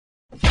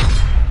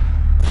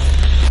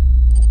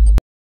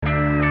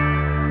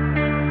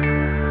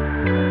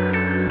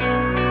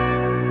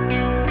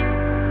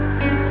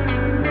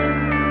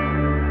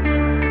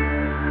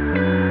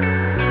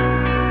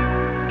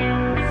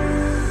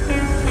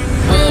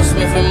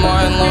Smith and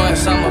Martin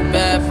Lawrence, I'm a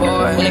bad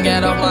boy. When I got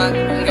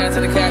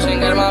to the cash,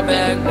 ain't got in my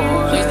bag,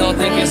 boy. Please don't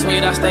think it's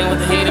sweet, I stay with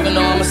the heat even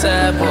though I'm a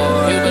sad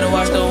boy. You better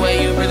watch the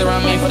way you breathe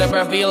around me for that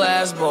breath be your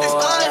last, boy.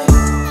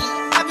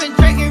 I've been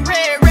drinking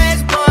red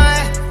reds, boy.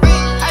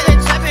 I've been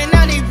trapping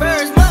on these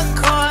birds,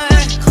 McCoy.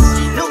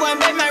 No one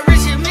made my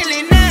rich a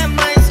million 9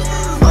 months.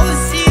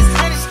 Overseas,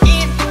 honey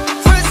skin,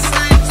 first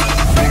son.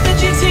 The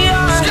GTR,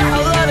 I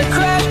love the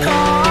crash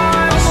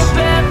cars. I'm a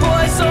bad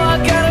boy, so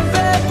I got a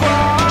bad boy.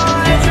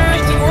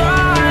 Drifting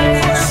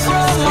right,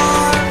 from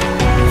Mark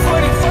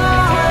 45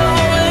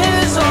 over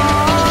his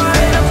arm.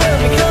 I'm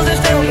feeling me, kills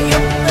this, they me up.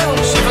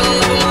 She fell in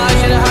love with my eyes,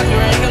 she the hockey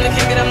ring. Come to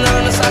kick it, I'm not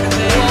on the soccer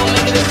team. Won't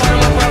make it this part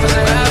of my profits,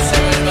 I have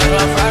Simmons, but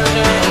my fire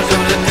jams. Do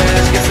the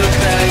dash, get to the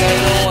bag,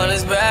 ain't no one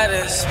as bad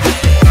as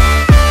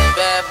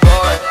bad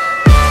boy,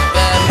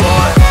 bad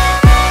boy,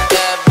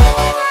 bad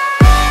boy,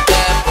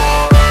 bad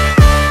boy,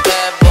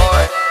 bad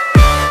boy,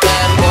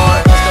 bad boy.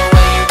 That's the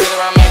way you breathe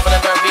around me for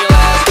that birth be your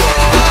last,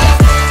 boy.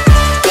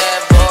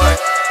 Bad boy,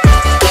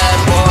 bad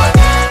boy,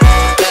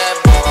 bad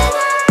boy,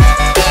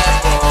 bad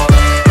boy,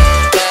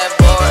 bad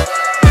boy,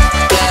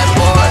 bad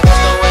boy.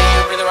 That's the way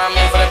you breathe around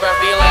me for that birth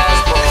be your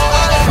last, boy.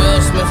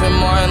 Will Smith and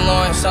Martin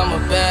Lawrence, I'm a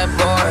bad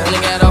boy. When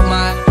I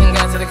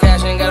got to the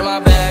cash, ain't got in my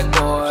bag,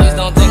 boy. Please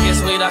don't think it's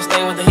sweet, I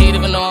stay with the heat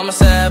even though I'm a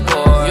sad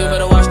boy. You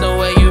better watch the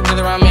way you breathe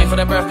around me for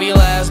that breath be your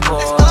last,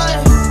 boy.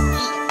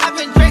 I've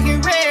been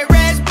drinking red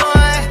reds, boy.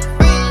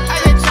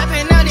 I've been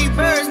trapping on these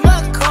birds,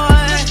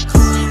 McCoy.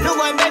 No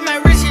one made my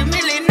rich a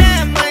million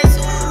 9 months.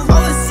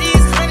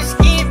 Overseas, honey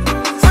skin,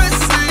 first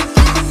son.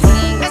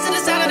 That's in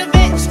the sound of the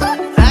bitch.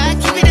 I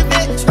keep it a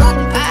bitch.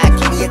 I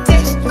keep you a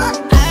text.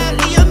 I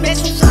leave your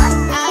message. I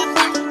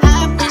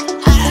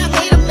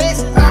play the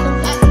best.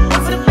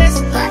 Work for the best.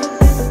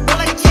 Roll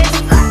like a check.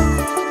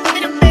 Give me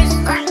the best.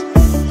 I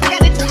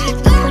got the drip.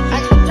 I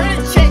can turn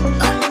the check.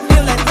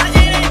 Feel like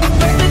budget in.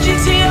 The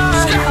GTR.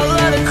 I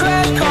love the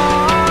crash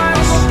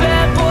cars. I'm a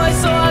bad boy,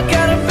 so I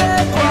got a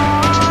bad boy.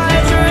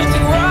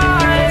 Drifting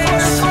right,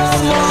 from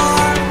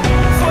Mark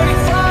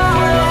 45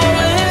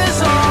 over his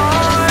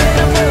arm.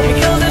 I'm feeling me,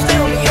 kills this, they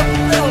me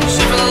up.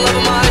 She fell in love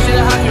with my eyes, she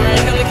the hockey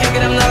ring. Come to kick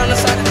it, I'm not on the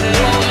soccer team.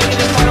 Won't make it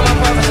this part of my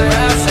profits, I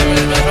have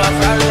Simmons, but my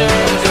fire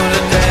jams. Do the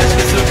dash,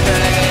 get to the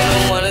bag, ain't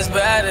no one as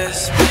bad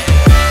as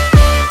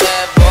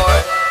bad boy,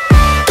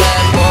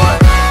 bad boy,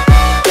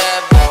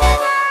 bad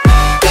boy,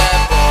 bad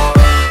boy,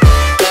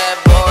 bad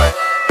boy,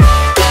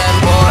 bad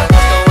boy.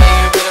 That's the way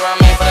you breathe around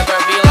me for that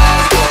birth be your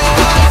last, boy.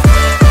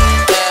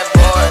 Bad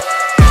boy,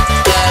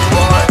 bad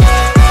boy,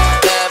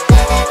 bad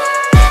boy,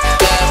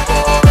 bad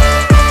boy,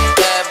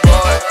 bad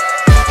boy,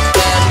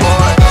 bad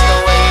boy. That's the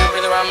way you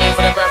breathe around me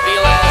for that birth be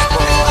your last,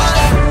 boy.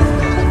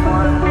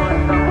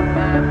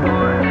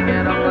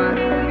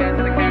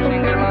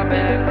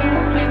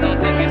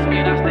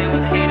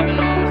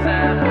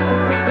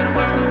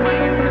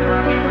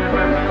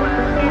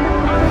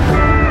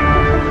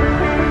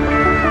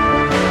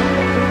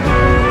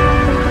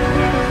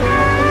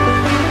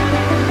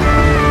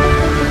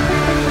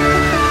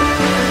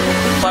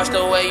 Watch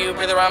the way you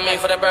breathe around me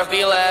for that breath be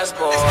your last,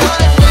 boy.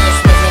 Will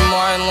Smith and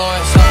Martin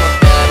Lawrence, I'm a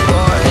bad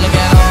boy. When I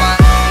got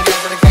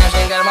to the cash,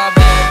 ain't got in my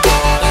bag, boy.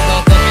 Please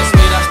don't think it's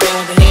sweet, I stay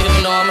with the heat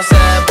even though I'm a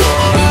sad boy.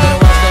 You better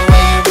watch the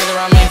way you breathe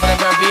around me for that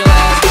breath be your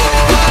last, boy.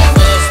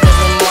 Will Smith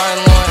and Martin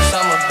Lawrence,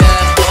 I'm a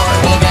bad boy.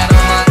 When I got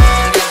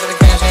to the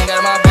cash, ain't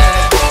got in my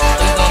bag, boy.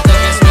 Please don't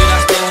think it's sweet, I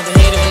stay with the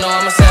heat even though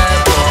I'm a sad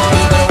boy.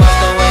 You better watch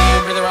the way you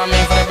breathe around me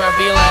for that breath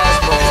be your last,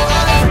 boy.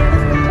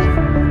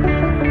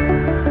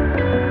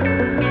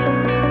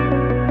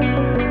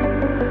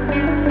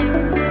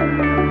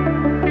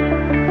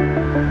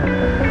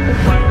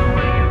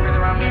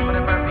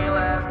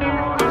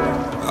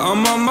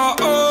 I'm on my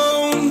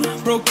own,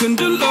 broken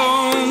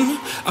alone.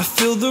 I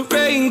feel the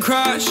rain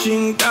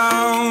crashing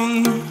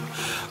down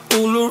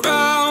all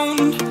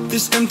around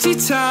this empty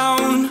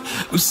town.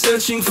 I'm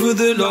searching for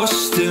the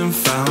lost and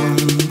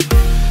found,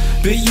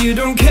 but you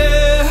don't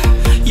care,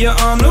 you're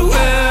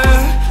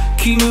unaware.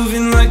 Keep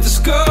moving like the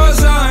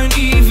scars aren't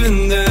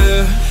even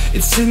there.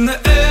 It's in the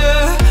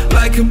air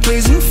like a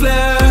blazing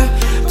flare.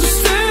 Don't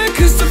stare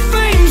 'cause the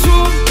flames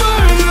will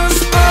burn us.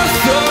 I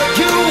thought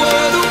you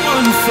were the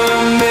one for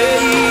me.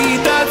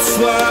 That's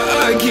why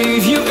I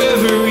gave you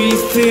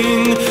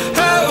everything.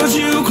 Held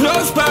you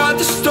close by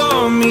the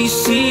stormy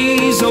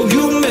seas. Oh,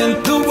 you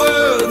meant the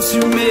world to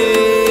me.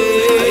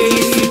 I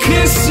used to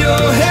kiss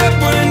your head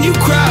when you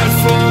cried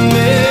for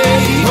me.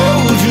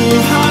 Hold your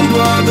hand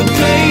while the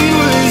pain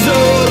was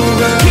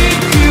over.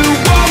 Keep you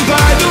warm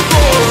by the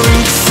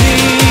roaring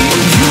sea.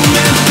 Oh, you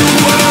meant the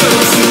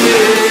world to me.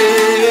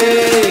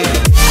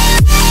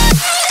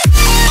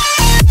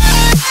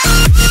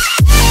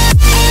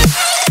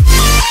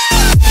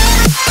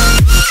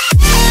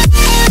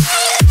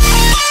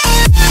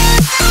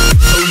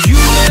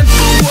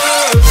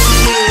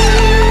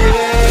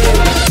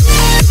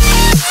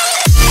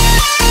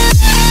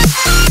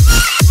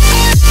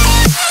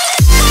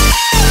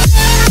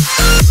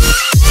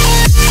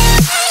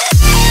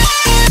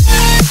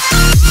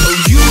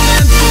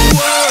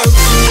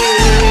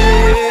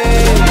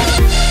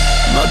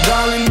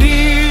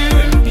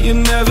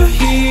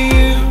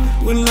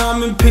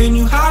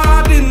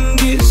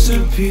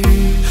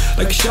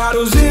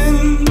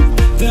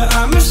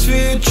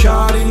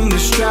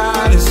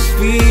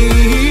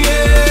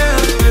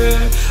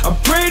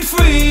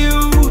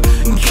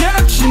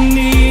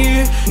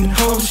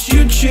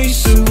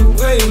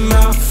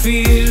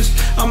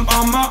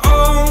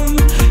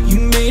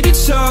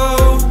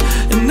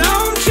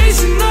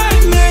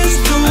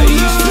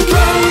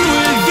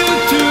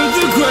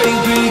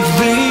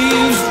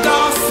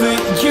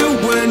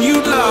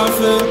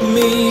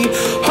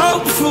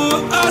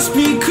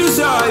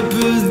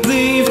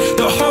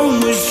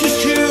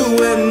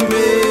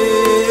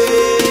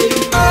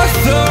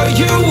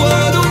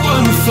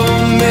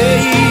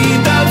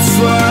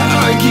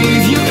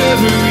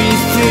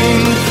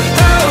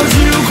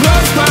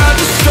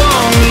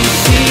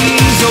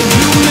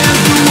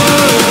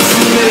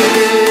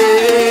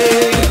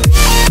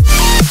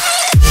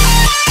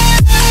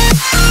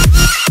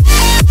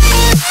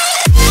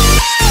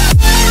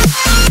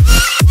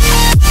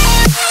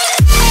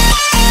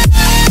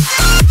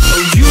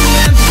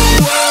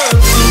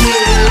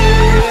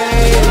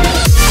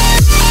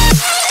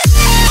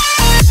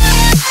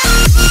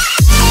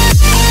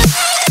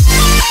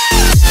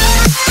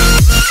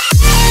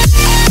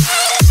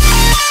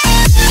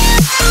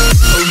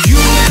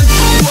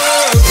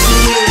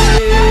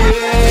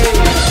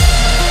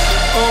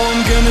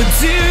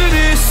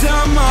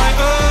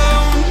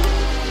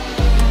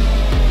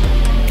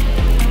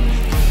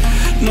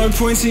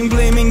 point in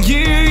blaming you,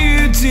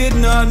 you did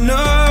not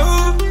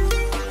know.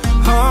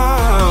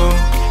 Oh,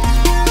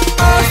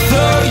 I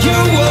thought you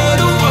were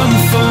the one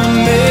for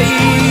me,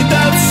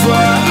 that's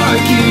why I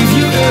give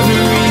you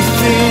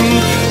everything.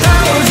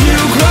 Held you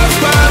close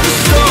by the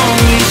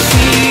stormy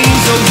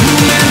seas, oh, you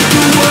meant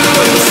the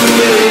world to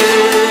me.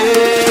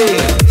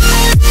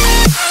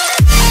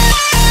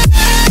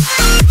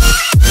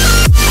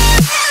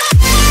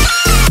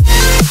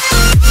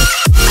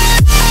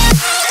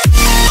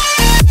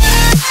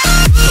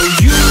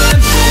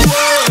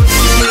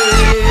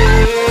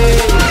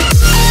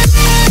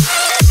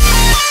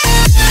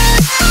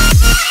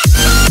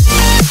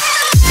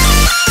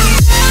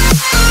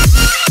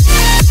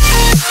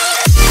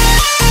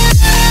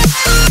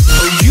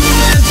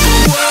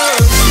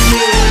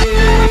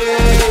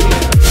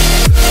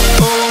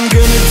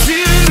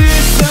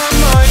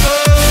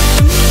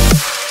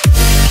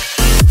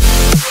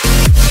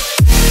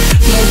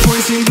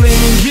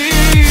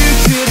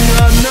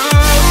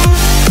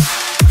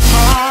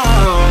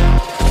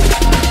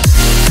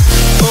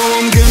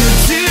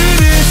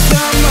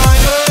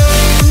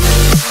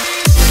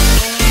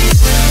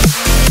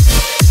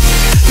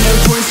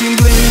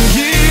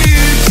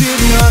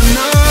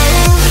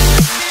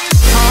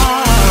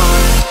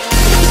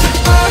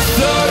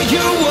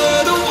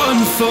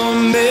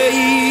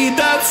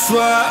 That's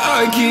why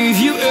I give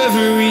you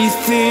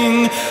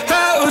everything.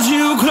 Held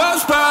you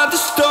close by the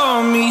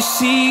stormy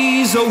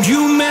seas, oh,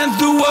 you meant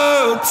the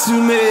world to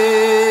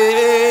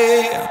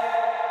me.